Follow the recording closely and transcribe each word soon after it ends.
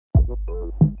I'm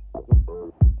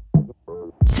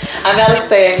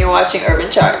Alexeya and you're watching Urban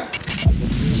Chartz.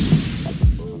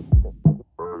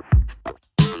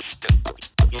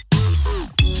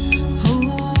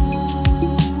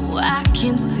 Ooh, I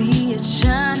can see it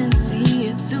shining, see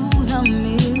it through the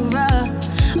mirror.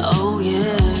 Oh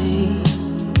yeah.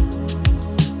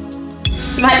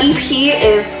 So my EP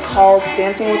is called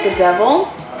Dancing with the Devil,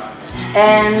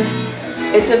 and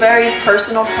it's a very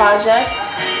personal project.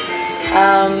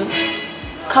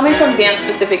 Coming from dance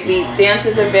specifically, dance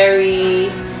is a very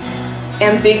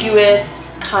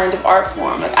ambiguous kind of art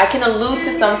form. Like, I can allude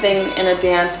to something in a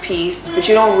dance piece, but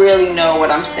you don't really know what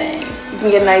I'm saying. You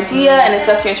can get an idea and it's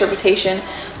up to your interpretation,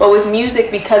 but with music,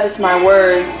 because it's my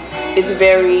words, it's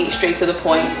very straight to the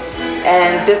point.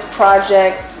 And this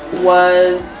project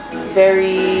was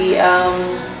very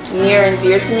near and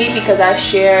dear to me because I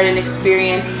shared an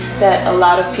experience that a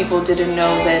lot of people didn't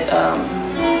know that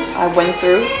I went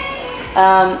through.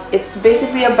 It's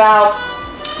basically about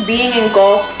being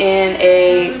engulfed in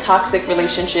a toxic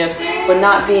relationship, but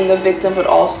not being a victim, but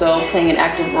also playing an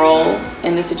active role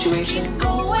in the situation.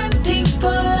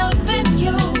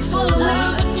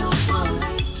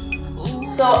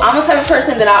 So I'm the type of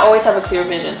person that I always have a clear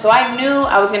vision. So I knew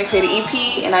I was going to create an EP,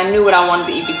 and I knew what I wanted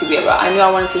the EP to be about. I knew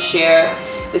I wanted to share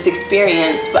this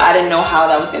experience, but I didn't know how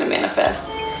that was going to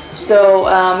manifest. So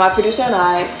my producer and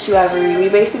I, Q Ivory, we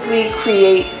basically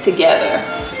create together.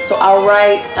 So I'll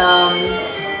write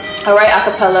a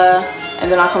cappella, and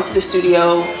then I'll come to the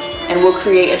studio and we'll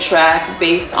create a track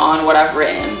based on what I've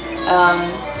written.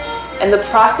 And the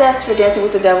process for Dancing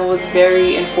with the Devil was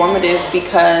very informative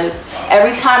because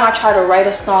every time I tried to write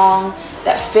a song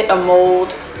that fit a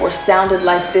mold or sounded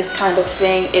like this kind of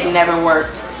thing, it never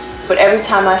worked. But every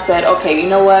time I said, okay, you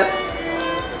know what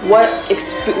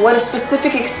a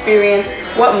specific experience,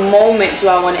 what moment do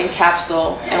I want to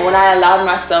encapsulate? And when I allowed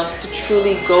myself to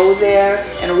truly go there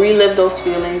and relive those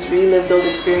feelings, relive those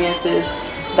experiences,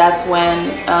 that's when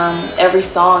every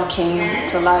song came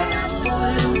to life.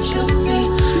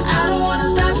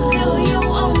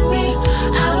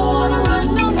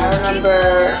 I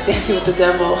remember Dancing with the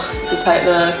Devil,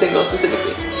 the single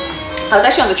specifically. I was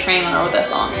actually on the train when I wrote that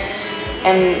song.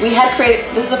 And we had created,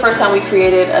 this is the first time we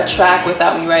created a track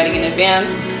without me writing in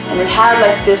advance. And it had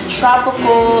like this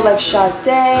tropical, like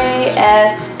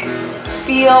Sade-esque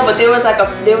feel, but there was a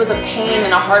pain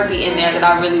and a heartbeat in there that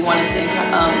I really wanted to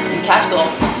encapsulate.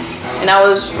 And I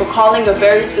was recalling a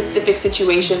very specific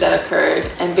situation that occurred.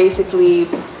 And basically,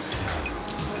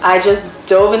 I just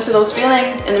dove into those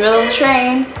feelings in the middle of the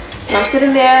train. And I'm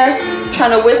sitting there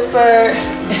trying to whisper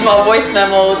in my voice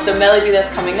memos the melody that's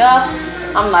coming up.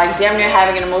 I'm like damn near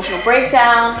having an emotional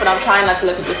breakdown, but I'm trying not to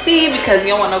let people see because you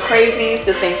don't want no crazies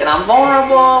to think that I'm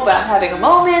vulnerable, but I'm having a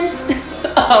moment.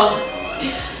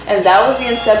 And that was the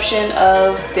inception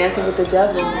of Dancing with the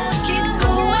Devil.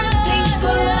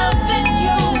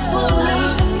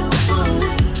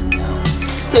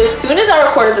 So as soon as I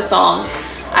recorded the song,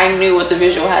 I knew what the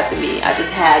visual had to be. I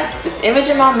just had this image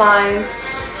in my mind,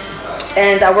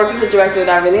 and I worked with a director that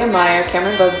I really admire,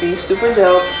 Cameron Busby, super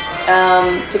dope.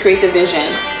 To create the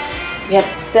vision. We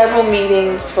had several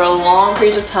meetings for a long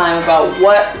period of time about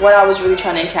what I was really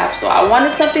trying to encapsulate. I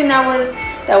wanted something that was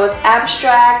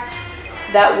abstract,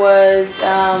 that was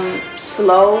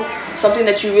slow, something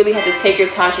that you really had to take your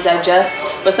time to digest,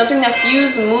 but something that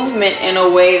fused movement in a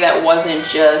way that wasn't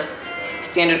just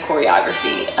standard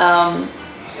choreography.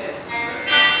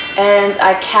 And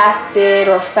I casted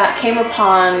or came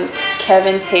upon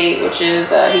Kevin Tate, which is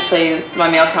he plays my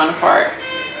male counterpart.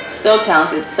 So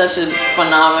talented, such a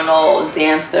phenomenal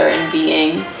dancer and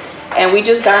being. And we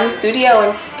just got in the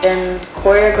studio and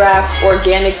choreographed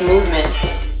organic movement.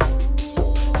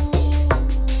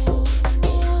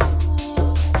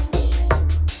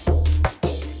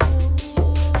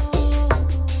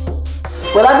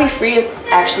 Will I Be Free is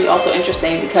actually also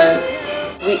interesting because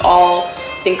we all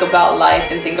think about life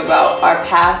and think about our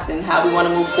path and how we want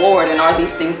to move forward, and are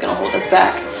these things going to hold us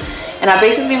back? And I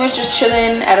basically was just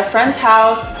chilling at a friend's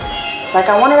house. Like,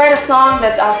 I want to write a song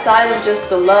that's outside of just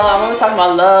the love. I'm always talking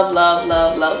about love, love,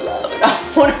 love, love, love. And I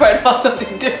want to write about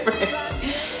something different.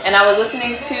 And I was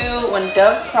listening to When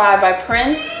Doves Cry by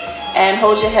Prince and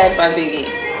Hold Your Head by Biggie.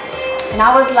 And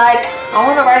I was like, I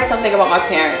want to write something about my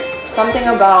parents, something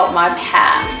about my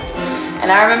past.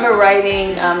 And I remember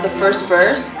writing the first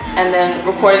verse and then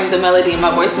recording the melody in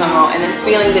my voice memo and then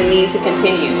feeling the need to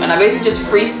continue. And I basically just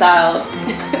freestyled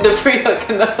the pre-hook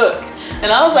and the hook. And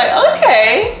I was like,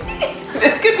 okay,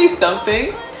 this could be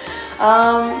something.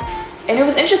 And it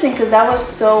was interesting because that was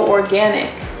so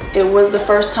organic. It was the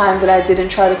first time that I didn't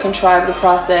try to contrive the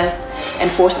process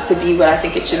and force it to be what I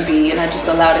think it should be, and I just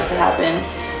allowed it to happen.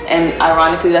 And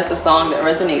ironically, that's a song that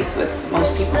resonates with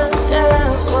most people.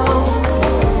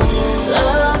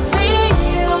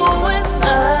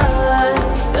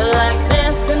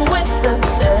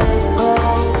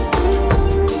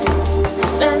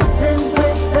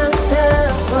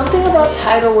 Something about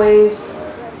Tidal Wave,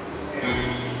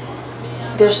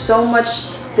 there's so much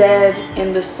said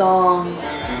in the song.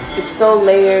 It's so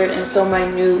layered and so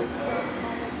minute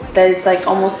that it's like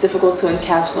almost difficult to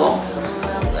encapsulate.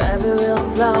 Grab it real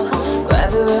slow,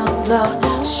 grab it real slow.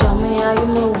 Show me how you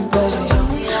move,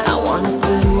 baby. I wanna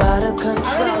see you out of control.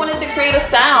 I really wanted to create a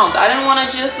sound. I didn't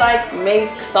want to just like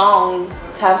make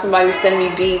songs, have somebody send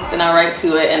me beats and I write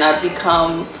to it and I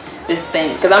become this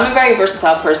thing. Because I'm a very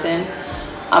versatile person.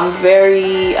 I'm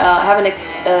very, I have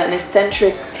an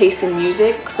eccentric taste in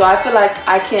music. So I feel like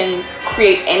I can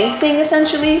create anything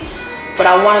essentially. But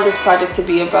I wanted this project to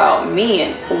be about me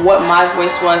and what my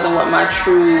voice was and what my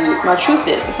truth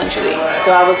is essentially.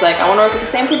 So I was like, I want to work with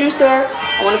the same producer.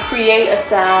 I want to create a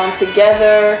sound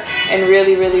together and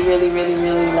really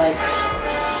like,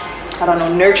 I don't know,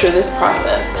 nurture this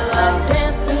process.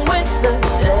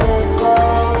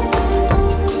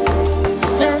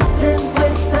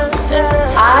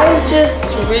 I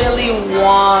just really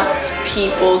want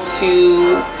people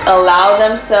to allow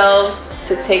themselves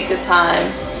to take the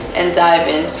time and dive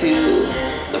into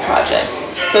the project.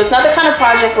 So it's not the kind of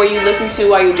project where you listen to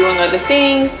while you're doing other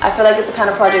things. I feel like it's the kind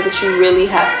of project that you really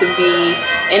have to be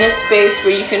in a space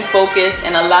where you can focus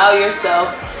and allow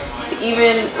yourself to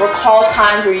even recall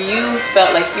times where you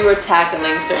felt like you were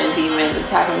tackling certain demons and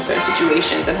tackling certain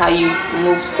situations and how you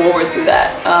moved forward through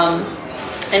that.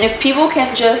 And if people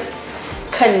can just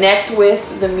connect with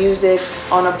the music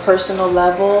on a personal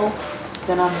level,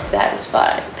 then I'm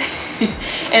satisfied.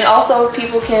 And also if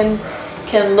people can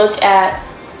look at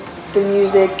the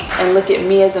music and look at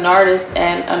me as an artist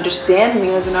and understand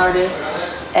me as an artist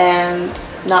and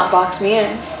not box me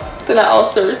in, then I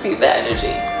also receive that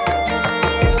energy.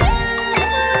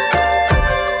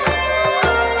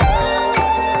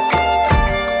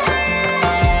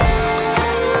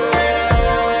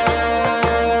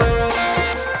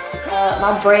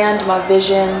 My brand, my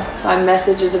vision, my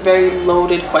message is a very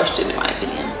loaded question in my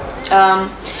opinion.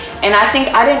 And I think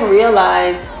I didn't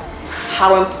realize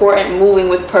how important moving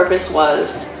with purpose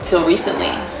was till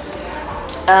recently.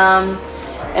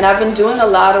 And I've been doing a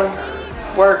lot of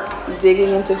work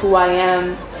digging into who I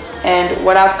am, and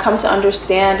what I've come to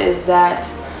understand is that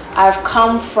I've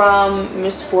come from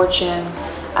misfortune,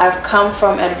 I've come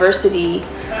from adversity,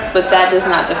 but that does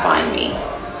not define me.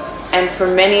 And for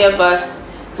many of us,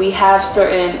 we have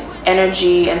certain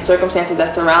energy and circumstances that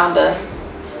surround us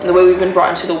and the way we've been brought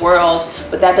into the world,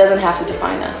 but that doesn't have to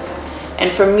define us.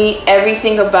 And for me,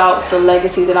 everything about the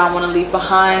legacy that I want to leave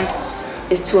behind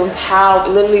is to empower,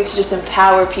 literally to just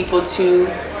empower people to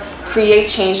create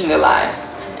change in their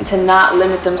lives and to not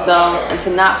limit themselves and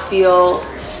to not feel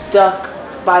stuck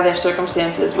by their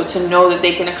circumstances, but to know that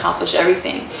they can accomplish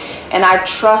everything. And I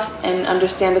trust and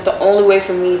understand that the only way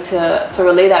for me to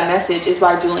relay that message is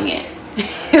by doing it,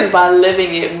 is by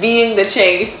living it, being the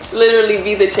change, literally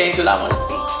be the change that I want to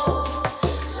see.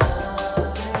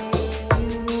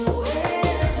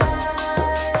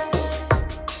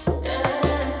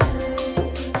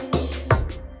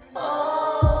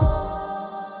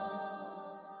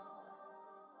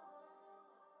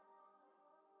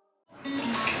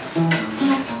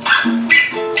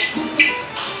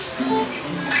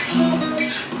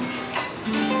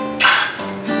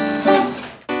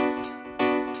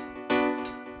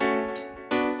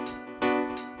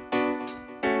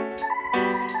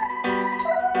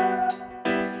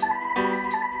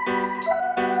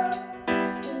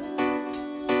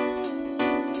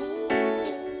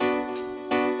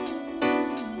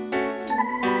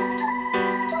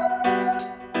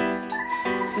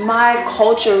 My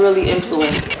culture really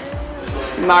influenced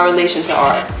my relation to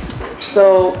art.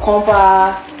 So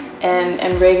compa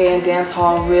and reggae and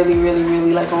dancehall really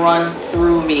like runs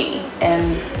through me,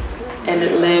 and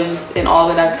it lives in all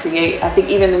that I create. I think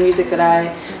even the music that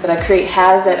I create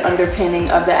has that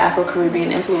underpinning of the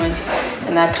Afro-Caribbean influence,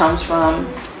 and that comes from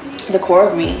the core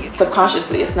of me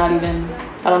subconsciously. It's not even,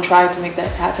 I don't try to make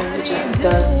that happen, it just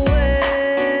does.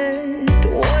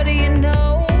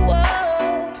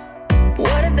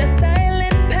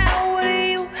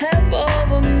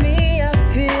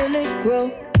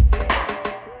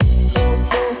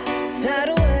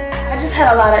 I just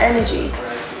had a lot of energy,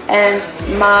 and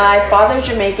my father's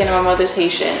Jamaican and my mother's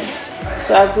Haitian,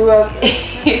 So I grew up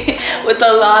with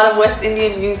a lot of West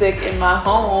Indian music in my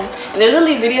home. And there's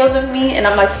only videos of me, and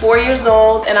I'm like 4 years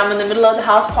old, and I'm in the middle of the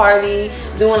house party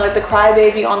doing like the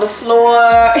crybaby on the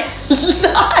floor,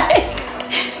 like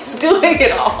doing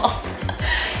it all.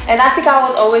 And I think I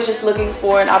was always just looking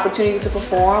for an opportunity to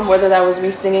perform, whether that was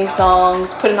me singing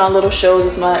songs, putting on little shows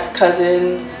with my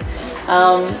cousins.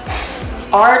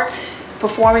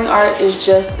 Performing art is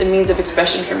just a means of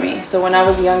expression for me. So when I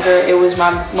was younger, it was my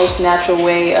most natural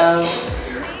way of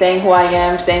saying who I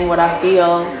am, saying what I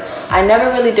feel. I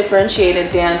never really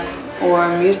differentiated dance or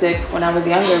music when I was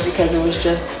younger because it was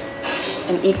just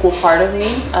an equal part of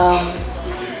me.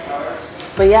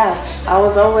 But yeah, I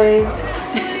was always,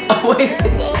 always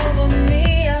into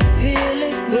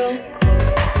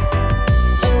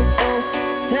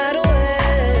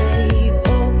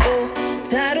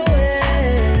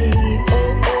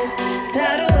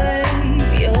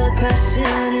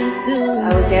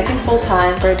I was dancing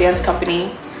full-time for a dance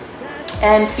company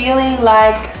and feeling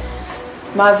like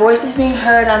my voice is being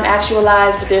heard, I'm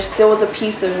actualized, but there still was a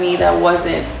piece of me that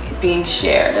wasn't being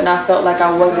shared, and I felt like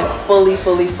I wasn't fully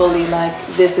like,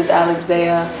 this is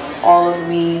Alexeya, all of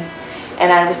me.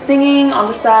 And I was singing on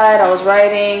the side, I was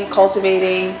writing,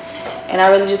 cultivating, and I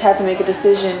really just had to make a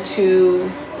decision to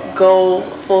go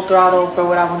full throttle for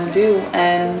what I want to do.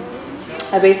 And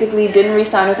I basically didn't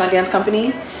re-sign with my dance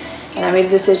company. And I made a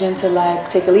decision to like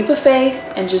take a leap of faith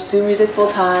and just do music full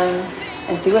time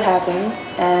and see what happens.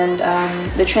 And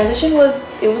the transition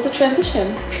was a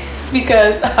transition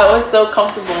because I was so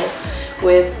comfortable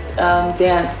with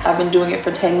dance. I've been doing it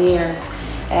for 10 years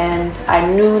and I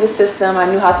knew the system, I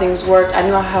knew how things worked, I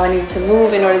knew how I needed to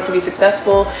move in order to be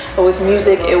successful. But with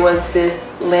music, it was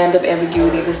this land of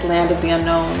ambiguity, this land of the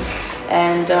unknown.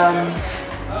 And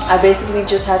I basically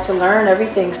just had to learn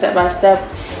everything step by step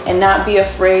and not be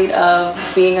afraid of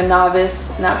being a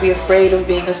novice, not be afraid of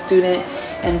being a student,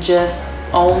 and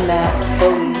just own that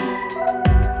fully.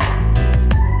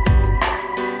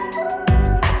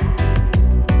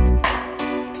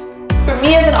 For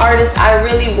me as an artist, I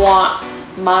really want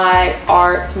my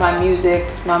art, my music,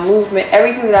 my movement,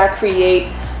 everything that I create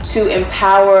to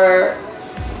empower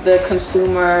the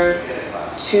consumer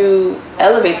to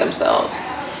elevate themselves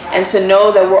and to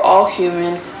know that we're all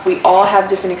human. We all have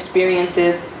different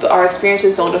experiences, but our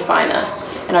experiences don't define us.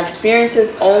 And our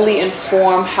experiences only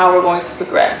inform how we're going to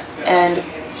progress. And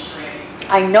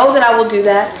I know that I will do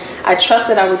that. I trust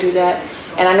that I will do that.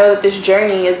 And I know that this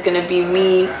journey is going to be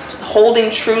me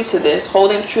holding true to this,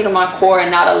 holding true to my core and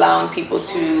not allowing people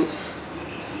to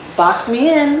box me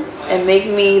in and make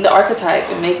me the archetype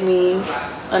and make me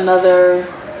another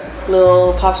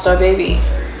little pop star baby.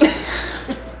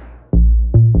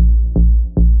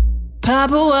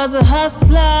 Papa was a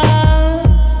hustler,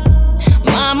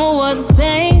 Mama was a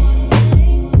saint.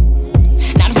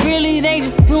 Not really, they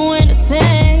just doing the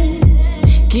same,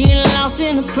 getting lost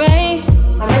in the brain.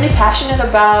 I'm really passionate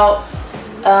about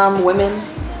women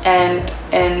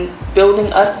and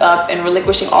building us up and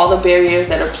relinquishing all the barriers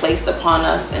that are placed upon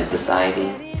us in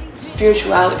society.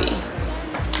 Spirituality.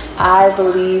 I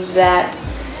believe that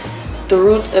the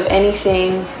root of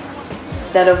anything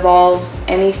that evolves,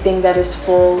 anything that is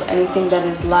full, anything that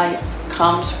is light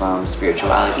comes from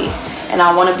spirituality. And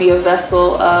I want to be a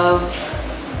vessel of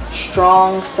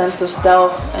strong sense of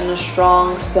self and a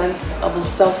strong sense of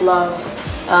self-love,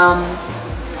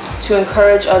 to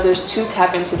encourage others to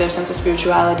tap into their sense of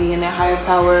spirituality and their higher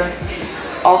power.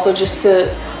 Also just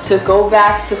to go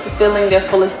back to fulfilling their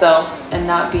fullest self and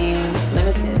not being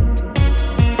limited.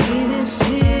 See, this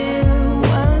here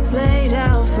was laid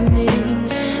out for me.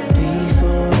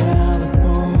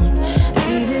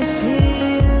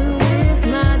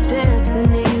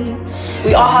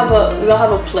 We all have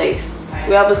a place.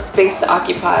 We have a space to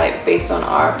occupy based on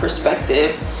our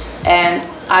perspective. And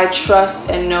I trust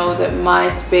and know that my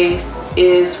space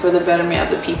is for the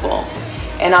betterment of the people.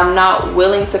 And I'm not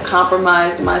willing to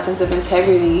compromise my sense of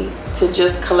integrity to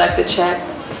just collect a check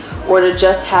or to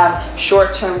just have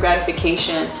short-term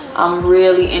gratification. I'm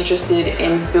really interested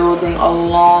in building a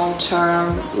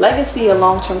long-term legacy, a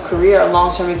long-term career, a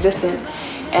long-term existence.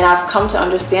 And I've come to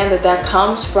understand that that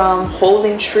comes from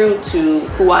holding true to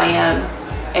who I am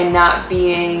and not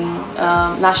being,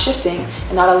 not shifting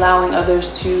and not allowing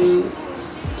others to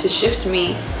shift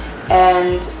me.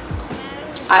 And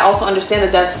I also understand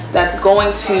that that's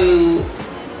going to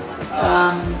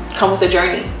come with a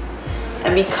journey.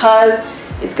 And because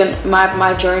it's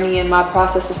my journey and my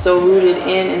process is so rooted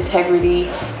in integrity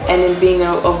and in being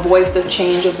a voice of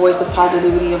change, a voice of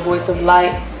positivity, a voice of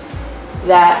light,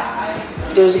 that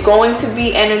there's going to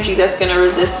be energy that's going to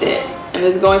resist it. And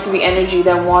there's going to be energy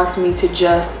that wants me to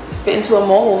just fit into a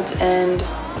mold, and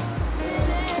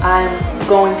I'm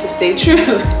going to stay true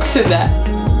to that.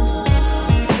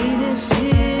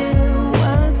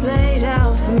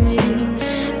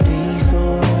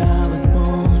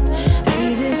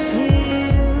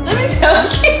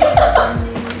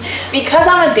 Because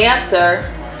I'm a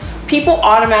dancer, people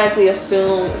automatically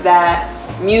assume that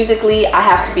musically I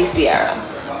have to be Sierra.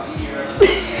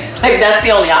 Like, that's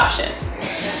the only option.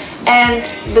 And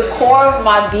the core of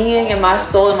my being and my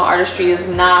soul and my artistry is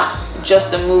not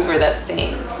just a mover that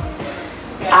sings.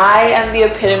 I am the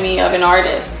epitome of an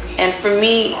artist, and for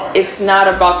me, it's not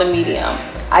about the medium.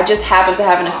 I just happen to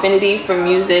have an affinity for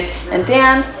music and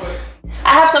dance.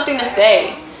 I have something to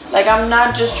say. Like, I'm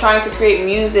not just trying to create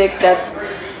music that's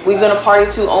we're gonna party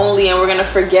to only and we're gonna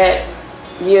forget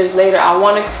years later. I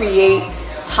want to create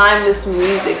timeless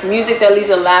music that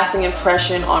leaves a lasting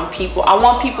impression on people. I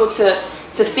want people to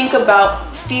think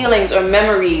about feelings or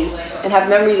memories and have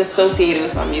memories associated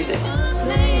with my music.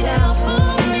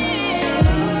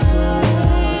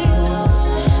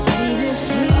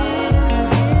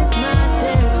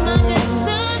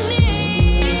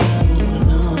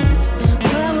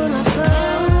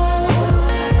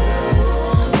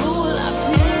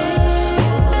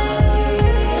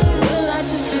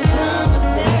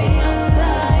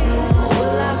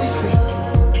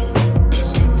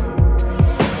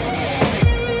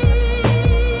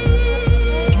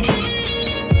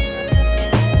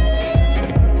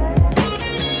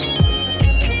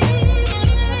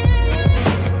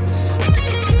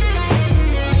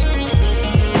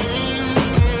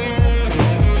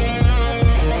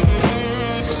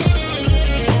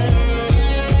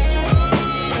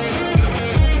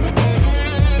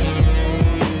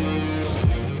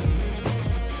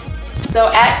 So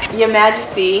at Your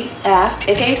Majesty asks,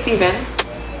 aka Steven,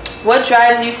 what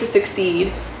drives you to succeed?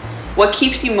 What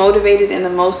keeps you motivated in the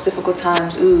most difficult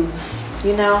times? Ooh,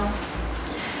 you know,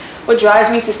 what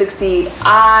drives me to succeed?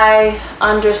 I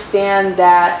understand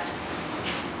that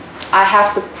I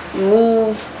have to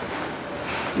move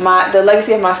the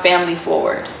legacy of my family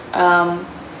forward.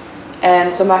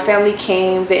 And so my family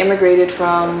they immigrated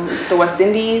from the West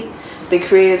Indies. They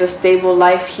created a stable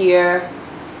life here.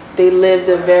 They lived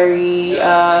a very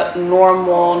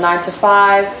normal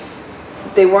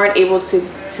 9-to-5. They weren't able to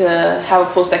have a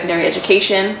post-secondary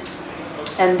education.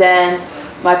 And then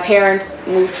my parents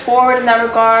moved forward in that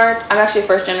regard. I'm actually a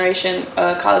first-generation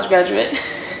college graduate.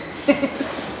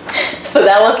 So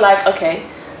that was like, okay,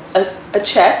 a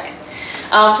check.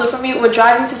 So for me, what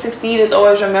drives me to succeed is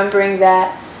always remembering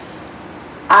that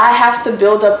I have to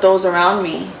build up those around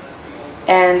me.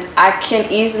 And I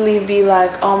can easily be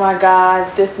like, oh my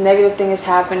God, this negative thing is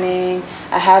happening.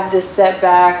 I have this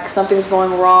setback. Something's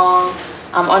going wrong.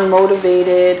 I'm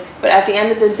unmotivated. But at the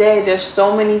end of the day, there's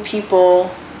so many people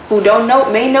who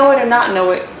may know it or not know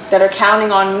it, that are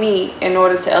counting on me in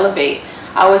order to elevate.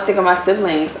 I always think of my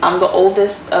siblings. I'm the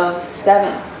oldest of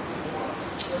 7.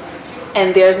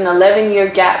 And there's an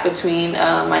 11-year gap between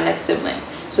my next sibling.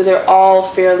 So they're all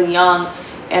fairly young.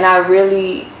 And I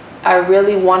really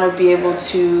want to be able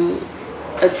to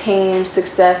attain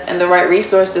success and the right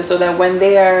resources so that when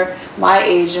they are my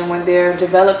age and when they're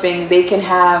developing, they can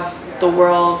have the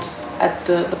world at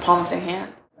the palm of their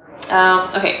hand.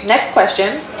 Okay, next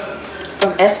question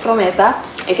from S. Prometa,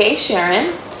 aka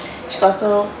Sharon. She's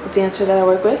also a dancer that I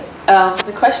work with.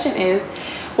 The question is,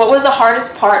 what was the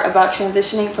hardest part about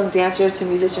transitioning from dancer to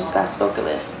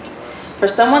musician/vocalist? For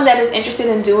someone that is interested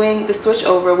in doing the switch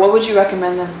over, what would you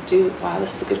recommend them do? Wow,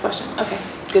 this is a good question. Okay,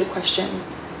 good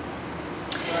questions.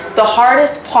 The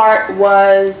hardest part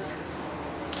was,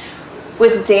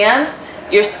 with dance,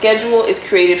 your schedule is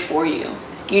created for you.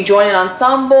 You join an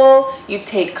ensemble, you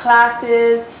take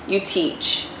classes, you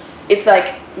teach. It's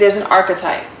like there's an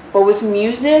archetype. But with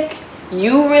music,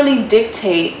 you really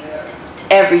dictate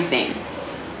everything.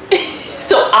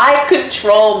 So I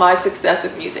control my success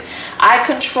with music. I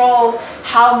control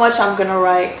how much I'm gonna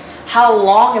write, how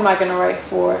long am I gonna write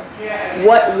for,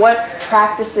 what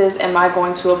practices am I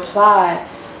going to apply,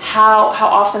 how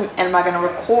often am I gonna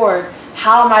record,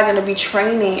 how am I gonna be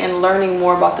training and learning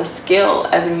more about the skill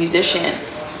as a musician.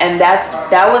 And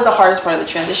that was the hardest part of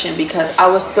the transition, because I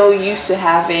was so used to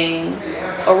having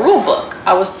a rule book.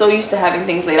 I was so used to having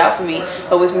things laid out for me.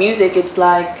 But with music, it's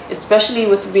like, especially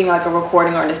with being like a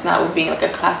recording artist, not with being like a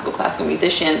classical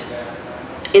musician,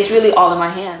 it's really all in my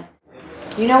hands.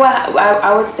 You know what?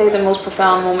 I would say the most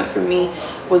profound moment for me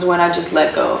was when I just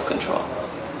let go of control.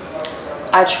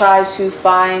 I tried to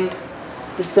find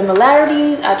the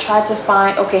similarities. I tried to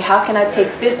find, okay, how can I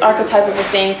take this archetype of a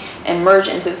thing and merge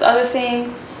it into this other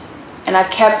thing? And I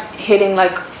kept hitting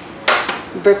like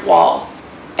brick walls.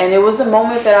 And it was the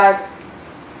moment that I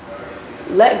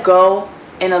let go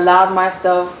and allowed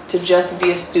myself to just be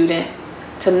a student,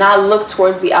 to not look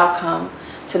towards the outcome,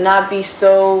 to not be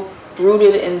so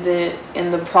rooted in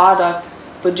the product,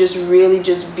 but just really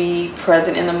just be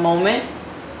present in the moment.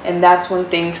 And that's when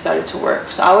things started to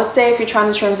work. So I would say if you're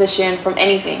trying to transition from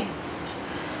anything,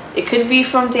 it could be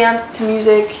from dance to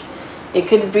music, it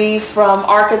could be from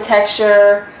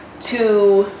architecture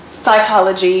to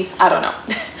psychology, I don't know.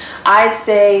 I'd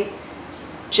say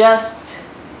just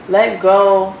let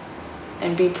go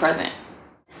and be present.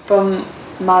 From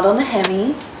Model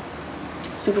Nahemi,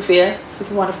 super fierce,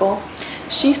 super wonderful.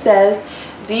 She says,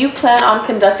 do you plan on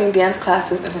conducting dance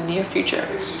classes in the near future?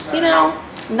 You know,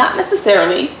 not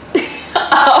necessarily.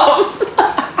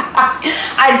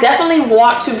 I definitely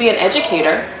want to be an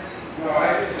educator.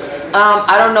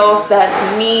 I don't know if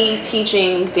that's me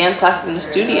teaching dance classes in the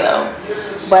studio,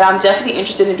 but I'm definitely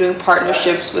interested in doing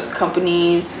partnerships with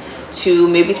companies to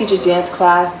maybe teach a dance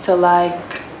class to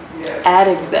like ad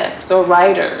execs or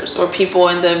writers or people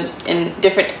in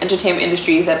different entertainment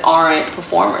industries that aren't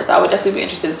performers. I would definitely be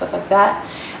interested in stuff like that.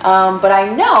 But I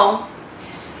know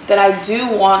that I do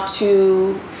want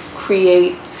to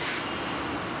create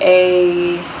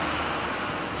a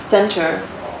center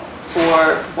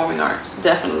for performing arts,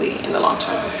 definitely in the long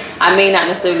term. I may not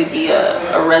necessarily be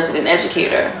a resident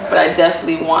educator, but I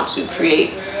definitely want to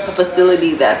create a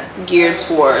facility that's geared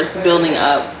towards building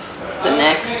up the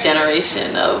next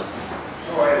generation of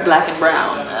Black and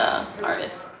brown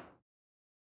artists.